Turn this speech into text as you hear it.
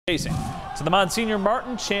Racing. So the Monsignor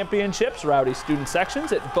Martin Championships, rowdy student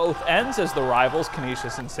sections at both ends as the rivals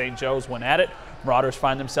Canisius and St. Joe's went at it. Marauders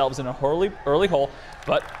find themselves in a early hole,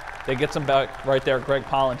 but they get some back right there. Greg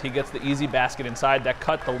Polland, he gets the easy basket inside that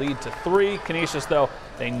cut the lead to 3. Canisius, though,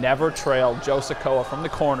 they never trailed. Joe Sakoa from the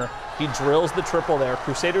corner. He drills the triple there.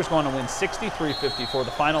 Crusaders going to win 63-54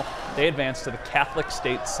 the final. They advance to the Catholic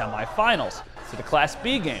State semifinals. So the Class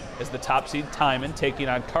B game is the top seed Timon taking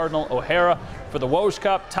on Cardinal O'Hara for the Woj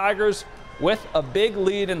Cup. Tigers with a big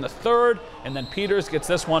lead in the third, and then Peters gets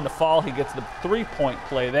this one to fall. He gets the 3-point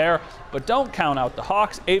play there, but don't count out the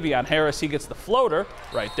Hawks. Avion Harris, he gets the floater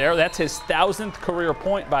right there. That's his 1,000th career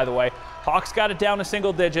point, by the way. Hawks got it down to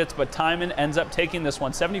single digits, but Timon ends up taking this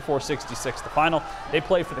one 74-66 the final. They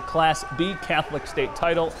play for the Class B Catholic State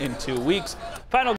title in 2 weeks. Final